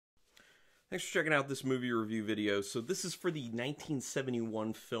Thanks for checking out this movie review video. So this is for the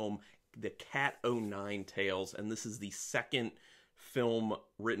 1971 film The Cat O' Nine Tails, and this is the second film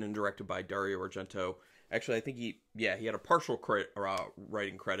written and directed by Dario Argento. Actually, I think he had a partial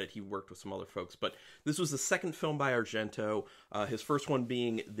writing credit. He worked with some other folks, but this was the second film by Argento. His first one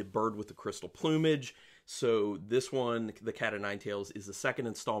being The Bird with the Crystal Plumage. So this one, The Cat O' Nine Tails, is the second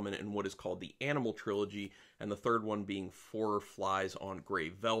installment in what is called the Animal Trilogy, and the third one being Four Flies on Grey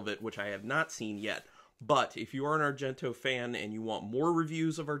Velvet, which I have not seen yet. But if you are an Argento fan and you want more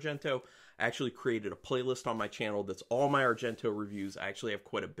reviews of Argento, I actually created a playlist on my channel that's all my Argento reviews. I actually have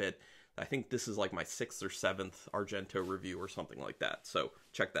quite a bit. I think this is like my 6th or 7th Argento review or something like that. So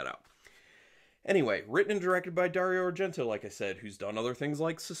check that out. Anyway, written and directed by Dario Argento, like I said, who's done other things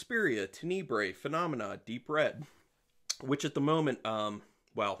like Suspiria, Tenebrae, Phenomena, Deep Red, which at the moment,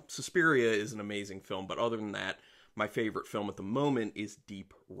 well, Suspiria is an amazing film, but other than that, my favorite film at the moment is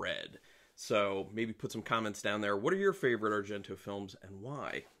Deep Red. So maybe put some comments down there. What are your favorite Argento films and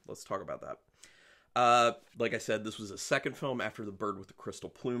why? Let's talk about that. Like I said, this was a second film after The Bird with the Crystal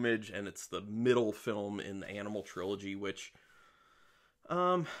Plumage, and it's the middle film in the Animal Trilogy, which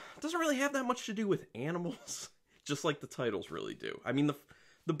doesn't really have that much to do with animals, just like the titles really do. I mean,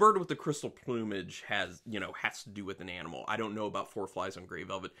 the Bird with the Crystal Plumage has to do with an animal. I don't know about Four Flies on Grey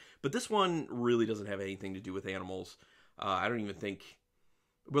Velvet, but this one really doesn't have anything to do with animals. I don't even think...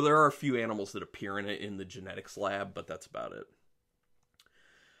 Well, there are a few animals that appear in it in the genetics lab, but that's about it.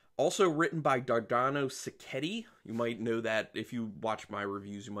 Also written by Dardano Sacchetti. You might know that, if you watch my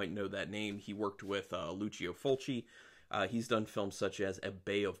reviews, you might know that name. He worked with Lucio Fulci. He's done films such as A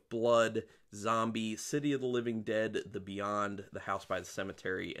Bay of Blood, Zombie, City of the Living Dead, The Beyond, The House by the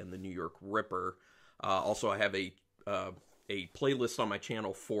Cemetery, and The New York Ripper. Also, I have a playlist on my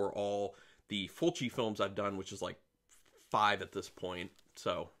channel for all the Fulci films I've done, which is like 5 at this point.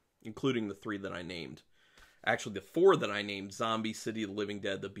 So, including the 3 that I named. Actually, the 4 that I named, Zombie, City of the Living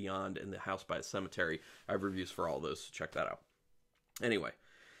Dead, The Beyond, and The House by the Cemetery. I have reviews for all those, so check that out. Anyway,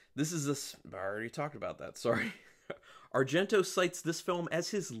 this is this... I already talked about that, sorry. Argento cites this film as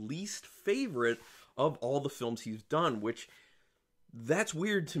his least favorite of all the films he's done, which... That's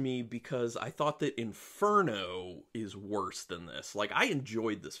weird to me because I thought that Inferno is worse than this. Like, I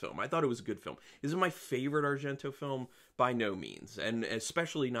enjoyed this film. I thought it was a good film. Is it my favorite Argento film? By no means. And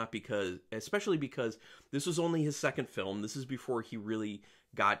especially because this was only his second film. This is before he really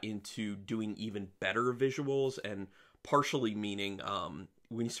got into doing even better visuals, and partially meaning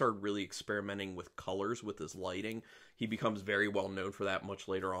when he started really experimenting with colors with his lighting. He becomes very well known for that much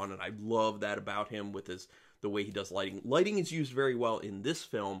later on, and I love that about him with the way he does lighting. Lighting is used very well in this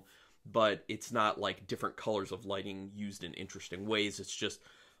film, but it's not like different colors of lighting used in interesting ways. It's just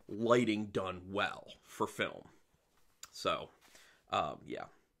lighting done well for film. So, yeah.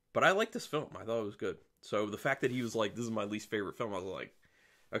 But I like this film. I thought it was good. So the fact that he was like, this is my least favorite film, I was like,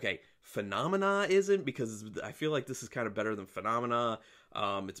 okay, Phenomena isn't, because I feel like this is kind of better than Phenomena.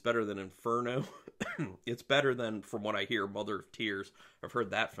 It's better than Inferno. It's better than, from what I hear, Mother of Tears. I've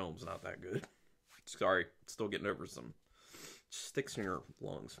heard that film's not that good. Sorry, still getting over some sticks in your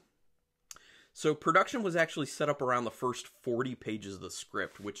lungs. So production was actually set up around the first 40 pages of the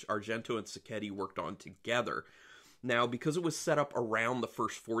script, which Argento and Sacchetti worked on together. Now, because it was set up around the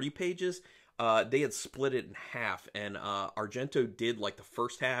first 40 pages, they had split it in half, and Argento did like the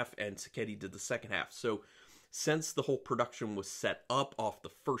first half, and Sacchetti did the second half. So since the whole production was set up off the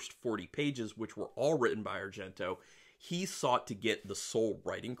first 40 pages, which were all written by Argento, he sought to get the sole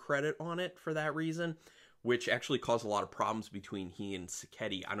writing credit on it for that reason, which actually caused a lot of problems between he and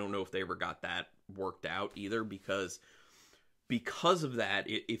Sacchetti. I don't know if they ever got that worked out either, because of that,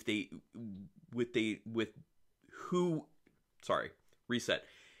 if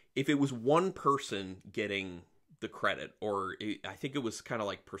it was one person getting the credit, or I think it was kind of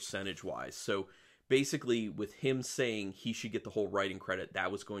like percentage wise. So basically, with him saying he should get the whole writing credit,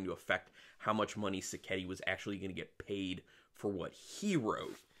 that was going to affect how much money Sacchetti was actually going to get paid for what he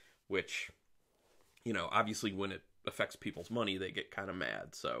wrote, which, obviously when it affects people's money, they get kind of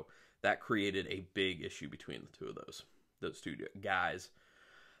mad. So that created a big issue between the two of those two guys.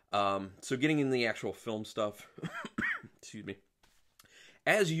 So getting in the actual film stuff, excuse me.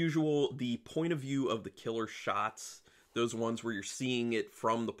 As usual, the point of view of the killer shots, those ones where you're seeing it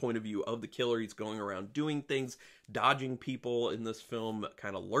from the point of view of the killer, he's going around doing things, dodging people in this film,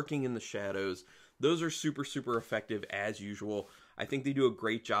 kind of lurking in the shadows. Those are super, super effective as usual. I think they do a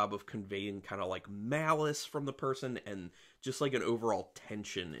great job of conveying kind of like malice from the person and just like an overall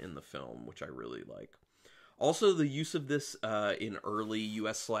tension in the film, which I really like. Also, the use of this in early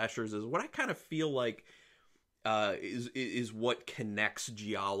U.S. slashers is what I kind of feel like is what connects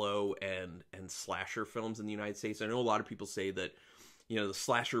giallo and slasher films in the United States. I know a lot of people say that, you know, the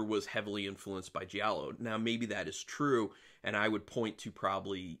slasher was heavily influenced by giallo. Now, maybe that is true, and I would point to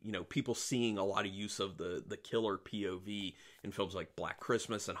probably, you know, people seeing a lot of use of the killer POV in films like Black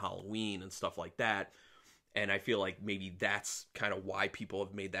Christmas and Halloween and stuff like that. And I feel like maybe that's kind of why people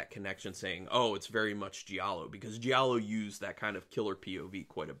have made that connection, saying, oh, it's very much giallo, because giallo used that kind of killer POV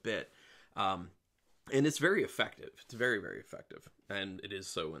quite a bit. And it's very effective. It's very, very effective. And it is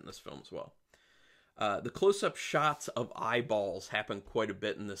so in this film as well. The close-up shots of eyeballs happen quite a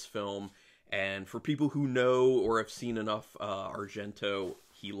bit in this film. And for people who know or have seen enough Argento,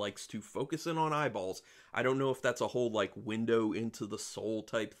 he likes to focus in on eyeballs. I don't know if that's a whole, like, window into the soul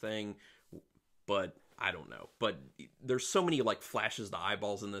type thing, but I don't know. But there's so many, like, flashes to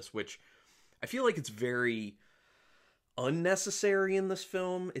eyeballs in this, which I feel like it's very unnecessary in this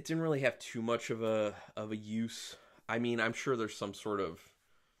film. It didn't really have too much of a use. I mean, I'm sure there's some sort of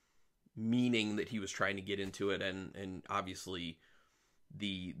meaning that he was trying to get into it, and obviously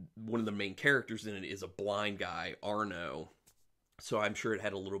one of the main characters in it is a blind guy, Arno. So I'm sure it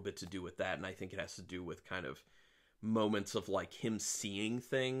had a little bit to do with that, and I think it has to do with kind of moments of, like, him seeing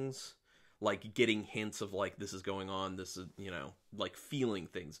things, like getting hints of, like, this is going on, this is, you know, like feeling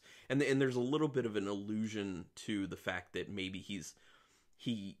things. And there's a little bit of an allusion to the fact that maybe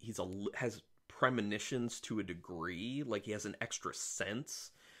has premonitions to a degree, like he has an extra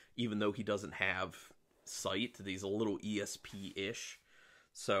sense, even though he doesn't have sight. He's a little ESP-ish.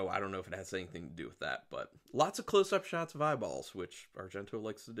 So I don't know if it has anything to do with that, but lots of close-up shots of eyeballs, which Argento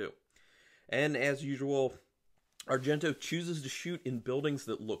likes to do. And as usual, Argento chooses to shoot in buildings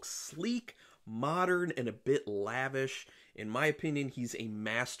that look sleek, modern, and a bit lavish. In my opinion, he's a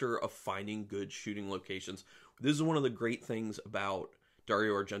master of finding good shooting locations. This is one of the great things about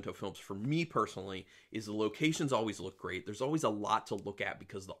Dario Argento films, for me personally, is the locations always look great. There's always a lot to look at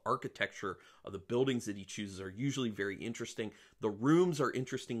because the architecture of the buildings that he chooses are usually very interesting. The rooms are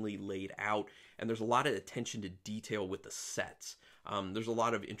interestingly laid out, and there's a lot of attention to detail with the sets. There's a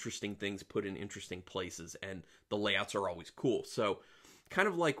lot of interesting things put in interesting places, and the layouts are always cool. So kind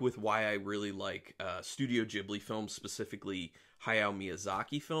of like with why I really like Studio Ghibli films, specifically Hayao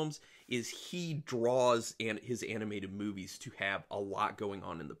Miyazaki films, is he draws his animated movies to have a lot going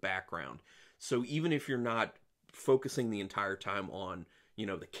on in the background. So even if you're not focusing the entire time on, you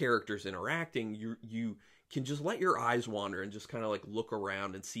know, the characters interacting, you can just let your eyes wander and just kind of like look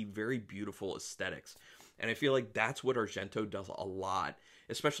around and see very beautiful aesthetics. And I feel like that's what Argento does a lot,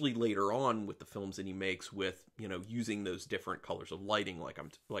 especially later on with the films that he makes with, you know, using those different colors of lighting like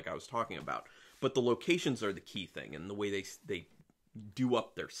I was talking about. But the locations are the key thing, and the way they do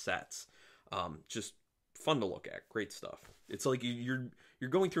up their sets. Just fun to look at. Great stuff. It's like you're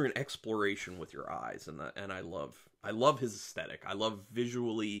going through an exploration with your eyes, and I love his aesthetic. I love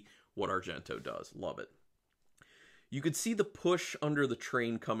visually what Argento does. Love it. You could see the push under the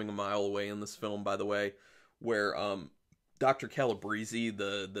train coming a mile away in this film, by the way, where Dr. Calabrese,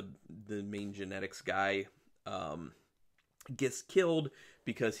 the main genetics guy, gets killed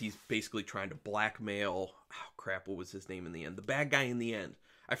because he's basically trying to blackmail, oh crap, what was his name in the end? The bad guy in the end.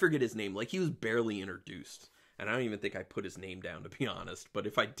 I forget his name. Like, he was barely introduced, and I don't even think I put his name down, to be honest, but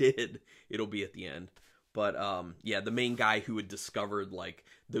if I did, it'll be at the end. But yeah, the main guy who had discovered, like,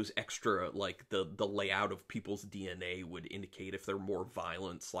 those extra, like, the layout of people's DNA would indicate if they're more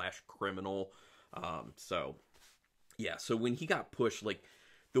violent / criminal. So yeah, so when he got pushed, like,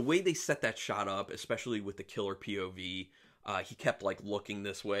 the way they set that shot up, especially with the killer POV, he kept, like, looking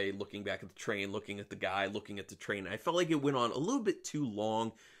this way, looking back at the train, looking at the guy, looking at the train. I felt like it went on a little bit too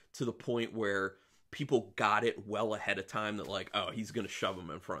long, to the point where people got it well ahead of time that, like, oh, he's going to shove him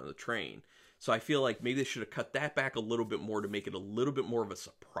in front of the train. So I feel like maybe they should have cut that back a little bit more to make it a little bit more of a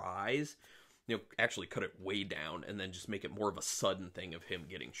surprise. You know, actually cut it way down and then just make it more of a sudden thing of him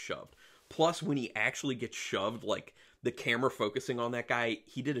getting shoved. Plus, when he actually gets shoved, like, the camera focusing on that guy,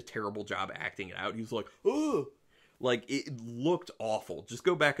 he did a terrible job acting it out. He was like, oh! Like, it looked awful. Just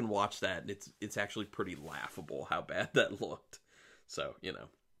go back and watch that, and it's actually pretty laughable how bad that looked. So, you know.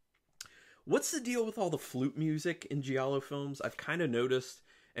 What's the deal with all the flute music in Giallo films? I've kind of noticed,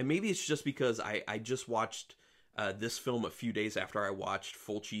 and maybe it's just because I just watched this film a few days after I watched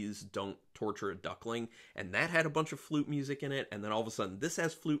Fulci's Don't Torture a Duckling, and that had a bunch of flute music in it, and then all of a sudden this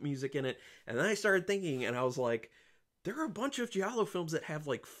has flute music in it, and then I started thinking, and I was like, there are a bunch of Giallo films that have,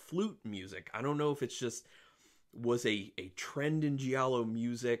 like, flute music. I don't know if it's just was a trend in Giallo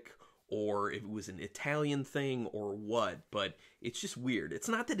music, or if it was an Italian thing, or what, but it's just weird. It's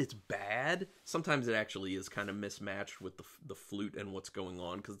not that it's bad. Sometimes it actually is kind of mismatched with the flute and what's going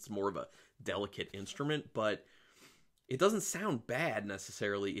on, because it's more of a delicate instrument, but it doesn't sound bad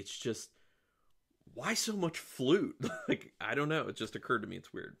necessarily. It's just, why so much flute? Like, I don't know. It just occurred to me.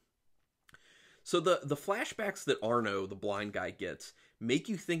 It's weird. So the flashbacks that Arno, the blind guy, gets make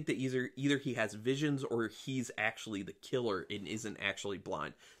you think that either he has visions or he's actually the killer and isn't actually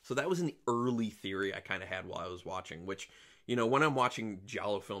blind. So that was an early theory I kind of had while I was watching, which, you know, when I'm watching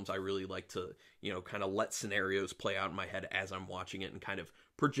Giallo films, I really like to, you know, kind of let scenarios play out in my head as I'm watching it and kind of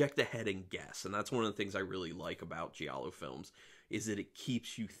project ahead and guess. And that's one of the things I really like about Giallo films, is that it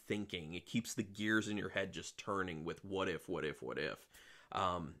keeps you thinking. It keeps the gears in your head just turning with what if, what if, what if.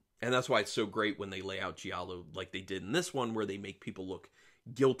 And that's why it's so great when they lay out Giallo like they did in this one, where they make people look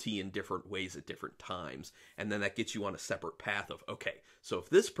guilty in different ways at different times. And then that gets you on a separate path of, okay, so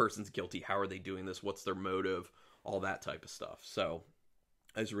if this person's guilty, how are they doing this? What's their motive? All that type of stuff. So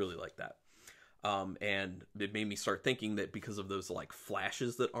I just really like that. And it made me start thinking that because of those like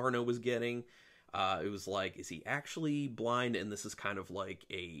flashes that Arno was getting, it was like, is he actually blind? And this is kind of like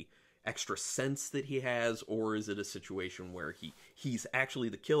a extra sense that he has, or is it a situation where he's actually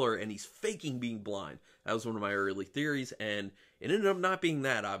the killer and he's faking being blind? That was one of my early theories, and it ended up not being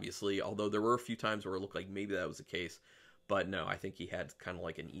that, obviously, although there were a few times where it looked like maybe that was the case. But no, I think he had kind of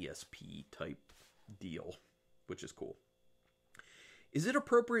like an ESP type deal, which is cool. Is it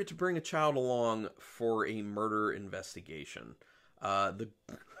appropriate to bring a child along for a murder investigation?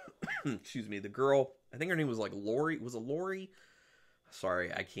 Excuse me, the girl, I think her name was like Lori. Was it Lori?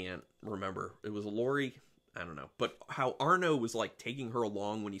 Sorry, I can't remember. It was Lori. I don't know. But how Arno was like taking her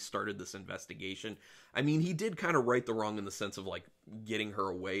along when he started this investigation. I mean, he did kind of right the wrong in the sense of like getting her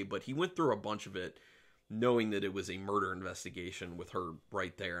away, but he went through a bunch of it knowing that it was a murder investigation with her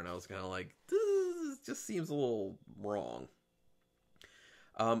right there. And I was kind of like, this just seems a little wrong.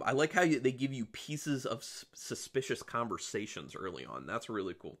 I like how they give you pieces of suspicious conversations early on. That's a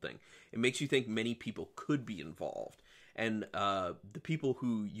really cool thing. It makes you think many people could be involved. And the people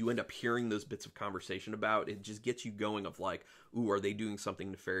who you end up hearing those bits of conversation about, it just gets you going of like, ooh, are they doing something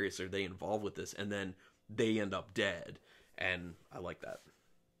nefarious? Are they involved with this? And then they end up dead. And I like that.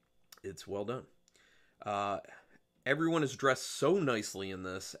 It's well done. Everyone is dressed so nicely in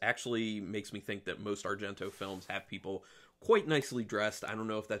this. Actually makes me think that most Argento films have people quite nicely dressed. I don't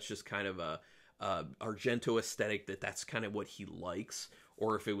know if that's just kind of a Argento aesthetic, that's kind of what he likes,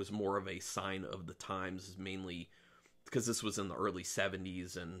 or if it was more of a sign of the times, mainly because this was in the early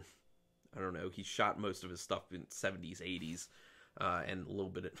 70s, and I don't know, he shot most of his stuff in 70s, 80s, and a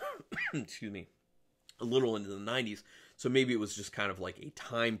little bit, excuse me, a little into the 90s, so maybe it was just kind of like a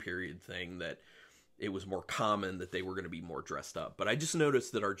time period thing that it was more common that they were going to be more dressed up. But I just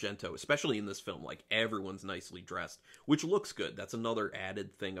noticed that Argento, especially in this film, like everyone's nicely dressed, which looks good. That's another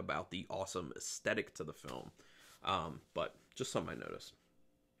added thing about the awesome aesthetic to the film. But just something I noticed.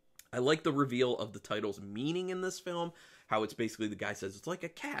 I like the reveal of the title's meaning in this film. How it's basically, the guy says, it's like a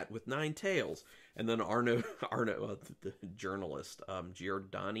cat with 9 tails. And then Arno, the journalist,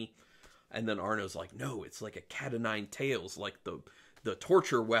 Giordani. And then Arno's like, no, it's like a cat of 9 tails, like the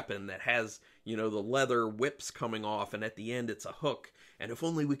torture weapon that has, you know, the leather whips coming off, and at the end it's a hook. And if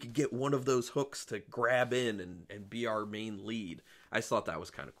only we could get one of those hooks to grab in and be our main lead. I just thought that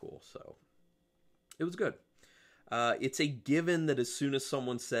was kind of cool, so it was good. It's a given that as soon as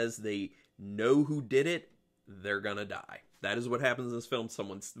someone says they know who did it, they're gonna die. That is what happens in this film.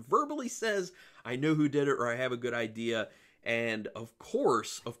 Someone verbally says, I know who did it, or I have a good idea. And of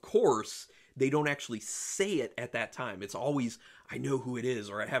course, they don't actually say it at that time. It's always, I know who it is,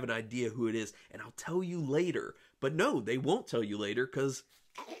 or I have an idea who it is, and I'll tell you later. But no, they won't tell you later because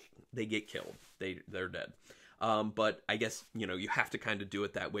they get killed. They're dead. But I guess, you know, you have to kind of do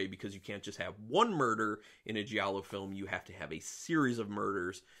it that way because you can't just have one murder in a Giallo film. You have to have a series of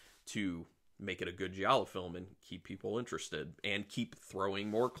murders to make it a good Giallo film and keep people interested and keep throwing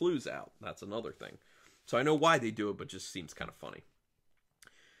more clues out. That's another thing. So I know why they do it, but it just seems kind of funny.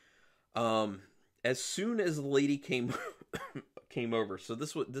 As soon as the lady came over, so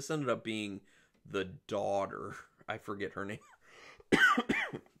this ended up being the daughter. I forget her name.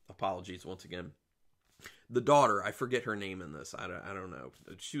 Apologies once again. The daughter, I forget her name in this. I don't know.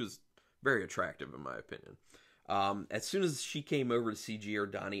 She was very attractive in my opinion. As soon as she came over to see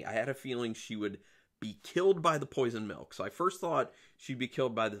Giordani, I had a feeling she would be killed by the poison milk. So I first thought she'd be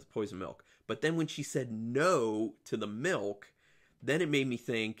killed by the poison milk. But then when she said no to the milk, then it made me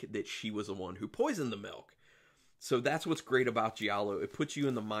think that she was the one who poisoned the milk. So that's what's great about Giallo. It puts you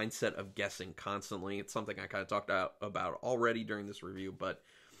in the mindset of guessing constantly. It's something I kind of talked about already during this review.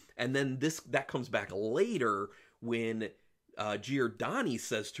 And then that comes back later when Giordani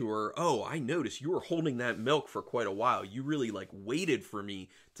says to her, "Oh, I noticed you were holding that milk for quite a while. You really like waited for me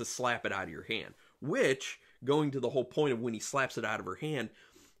to slap it out of your hand." Which, going to the whole point of when he slaps it out of her hand,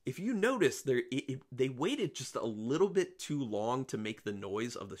 if you notice, they waited just a little bit too long to make the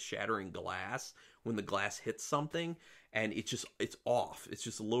noise of the shattering glass when the glass hits something, and it's off. It's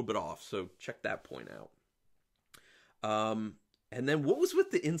just a little bit off. So check that point out. And then what was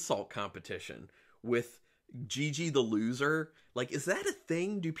with the insult competition with Gigi the loser? Like, is that a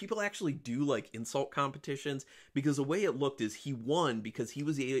thing? Do people actually do like insult competitions? Because the way it looked is he won because he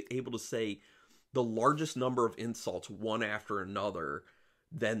was able to say the largest number of insults one after another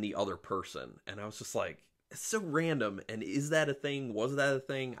than the other person. And I was just like, it's so random. And is that a thing? Was that a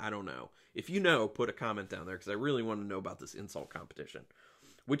thing? I don't know. If you know, put a comment down there because I really want to know about this insult competition.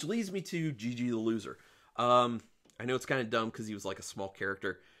 Which leads me to Gigi the loser. I know it's kind of dumb because he was like a small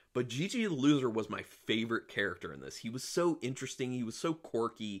character, but Gigi the loser was my favorite character in this. He was so interesting. He was so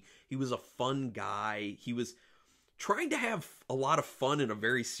quirky. He was a fun guy. He was trying to have a lot of fun in a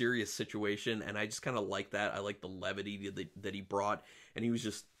very serious situation, and I just kind of like that. I like the levity that he brought, and he was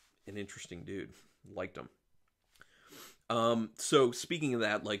just an interesting dude. Liked him. So speaking of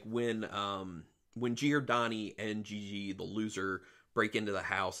that, like when Giordani and Gigi the loser break into the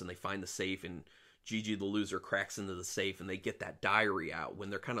house and they find the safe, and Gigi the loser cracks into the safe and they get that diary out, when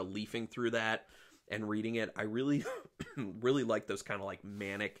they're kind of leafing through that and reading it, I really really like those kind of like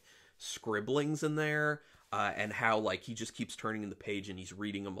manic scribblings in there, and how like he just keeps turning in the page and he's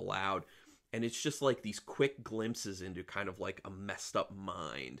reading them aloud, and it's just like these quick glimpses into kind of like a messed up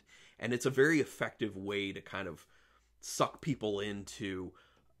mind, and it's a very effective way to kind of suck people into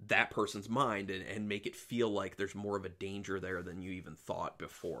that person's mind and make it feel like there's more of a danger there than you even thought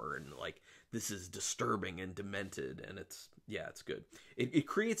before, and like this is disturbing and demented, and it's good. It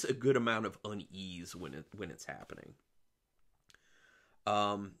creates a good amount of unease when it's happening.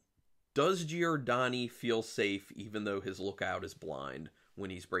 Does Giordani feel safe even though his lookout is blind when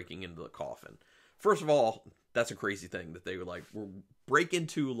he's breaking into the coffin? First of all, that's a crazy thing that they would like break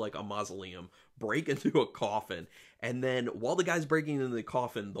into like a mausoleum, break into a coffin, and then while the guy's breaking into the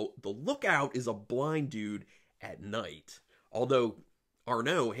coffin, the lookout is a blind dude at night. Although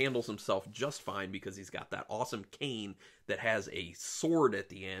Arnaud handles himself just fine because he's got that awesome cane that has a sword at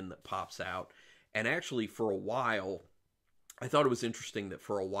the end that pops out. And actually, for a while, I thought it was interesting that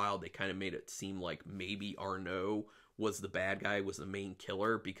for a while they kind of made it seem like maybe Arnaud was the bad guy, was the main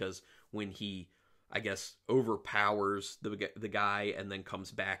killer, because when he, I guess, overpowers the guy and then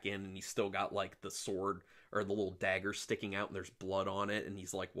comes back in and he's still got like the sword or the little dagger sticking out and there's blood on it and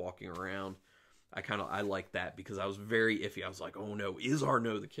he's like walking around. I like that because I was very iffy. I was like, oh no, is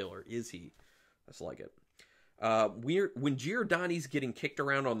Arnaud the killer? Is he? I just like it. When Giordani's getting kicked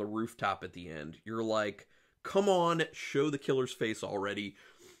around on the rooftop at the end, you're like, come on, show the killer's face already.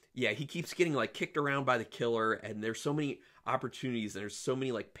 Yeah, he keeps getting like kicked around by the killer, and there's so many opportunities, and there's so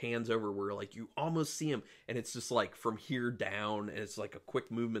many like pans over where like you almost see him, and it's just like from here down, and it's like a quick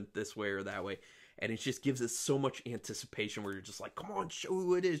movement this way or that way, and it just gives us so much anticipation where you're just like, come on, show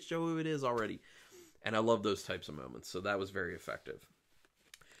who it is already. And I love those types of moments, so that was very effective.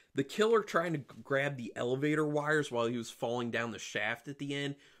 The killer trying to grab the elevator wires while he was falling down the shaft at the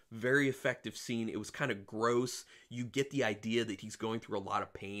end, very effective scene. It was kind of gross. You get the idea that he's going through a lot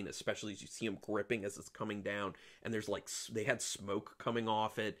of pain, especially as you see him gripping as it's coming down, and there's like, they had smoke coming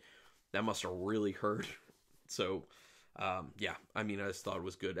off it. That must have really hurt. So, yeah, I mean, I just thought it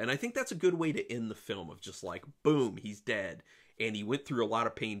was good. And I think that's a good way to end the film, of just like, boom, he's dead. And he went through a lot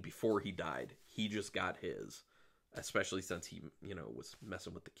of pain before he died. He just got his, especially since he, was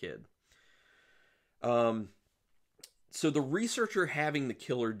messing with the kid. So the researcher having the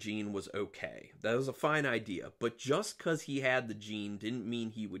killer gene was okay. That was a fine idea. But just because he had the gene didn't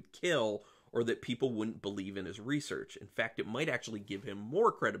mean he would kill or that people wouldn't believe in his research. In fact, it might actually give him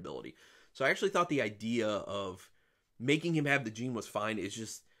more credibility. So I actually thought the idea of making him have the gene was fine. It's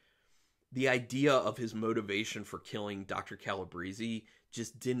just the idea of his motivation for killing Dr. Calabrese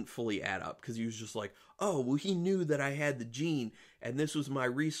just didn't fully add up, because he was just like, oh, well, he knew that I had the gene and this was my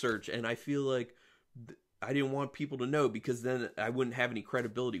research, and I feel like I didn't want people to know because then I wouldn't have any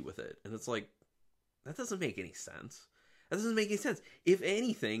credibility with it. And it's like, that doesn't make any sense. That doesn't make any sense. If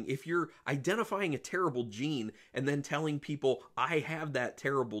anything, if you're identifying a terrible gene and then telling people, I have that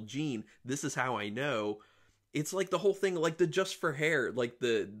terrible gene, this is how I know, it's like the whole thing, like the just for hair, like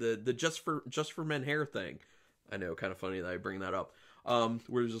the just for men hair thing. I know, kind of funny that I bring that up.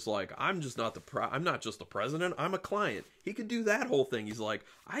 Where it's just like, I'm not just the president, I'm a client. He could do that whole thing. He's like,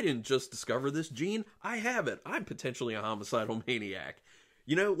 I didn't just discover this gene, I have it. I'm potentially a homicidal maniac.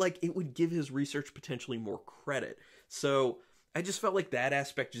 You know, like, it would give his research potentially more credit. So I just felt like that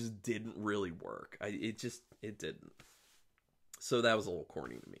aspect just didn't really work. It didn't. So that was a little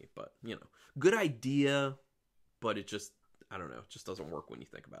corny to me, but, you know, good idea, but it just, I don't know, it just doesn't work when you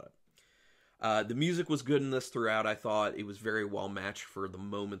think about it. The music was good in this throughout. I thought it was very well matched for the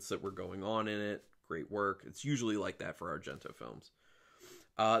moments that were going on in it. Great work. It's usually like that for Argento films.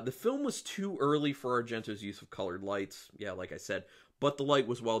 The film was too early for Argento's use of colored lights. Yeah, like I said, but the light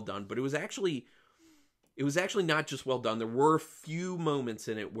was well done. But it was actually not just well done. There were a few moments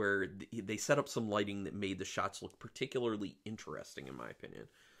in it where they set up some lighting that made the shots look particularly interesting, in my opinion.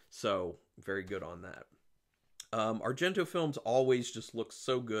 So, very good on that. Argento films always just look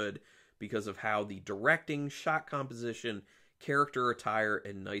so good because of how the directing, shot composition, character attire,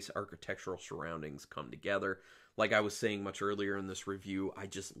 and nice architectural surroundings come together. Like I was saying much earlier in this review, I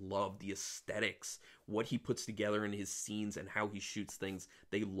just love the aesthetics, what he puts together in his scenes, and how he shoots things.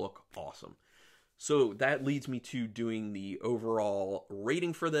 They look awesome. So that leads me to doing the overall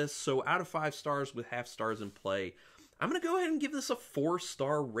rating for this. So out of 5 stars with half stars in play, I'm going to go ahead and give this a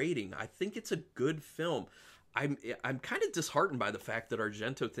 4-star rating. I think it's a good film. I'm kind of disheartened by the fact that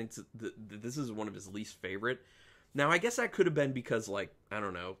Argento thinks that this is one of his least favorite. Now, I guess that could have been because, like, I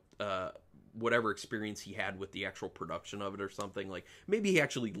don't know, whatever experience he had with the actual production of it or something. Like, maybe he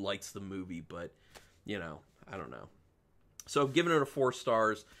actually likes the movie, but, you know, I don't know. So, giving it a 4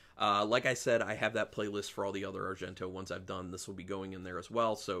 stars. Like I said, I have that playlist for all the other Argento ones I've done. This will be going in there as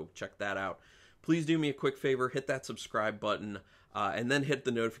well, so check that out. Please do me a quick favor, hit that subscribe button, and then hit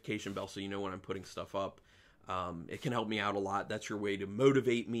the notification bell so you know when I'm putting stuff up. It can help me out a lot. That's your way to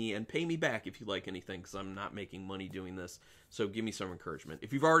motivate me and pay me back if you like anything, because I'm not making money doing this, so give me some encouragement.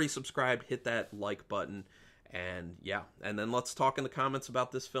 If you've already subscribed, hit that like button, and yeah, and then let's talk in the comments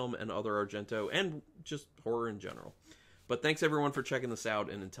about this film and other Argento, and just horror in general. But thanks everyone for checking this out,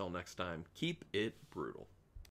 and until next time, keep it brutal.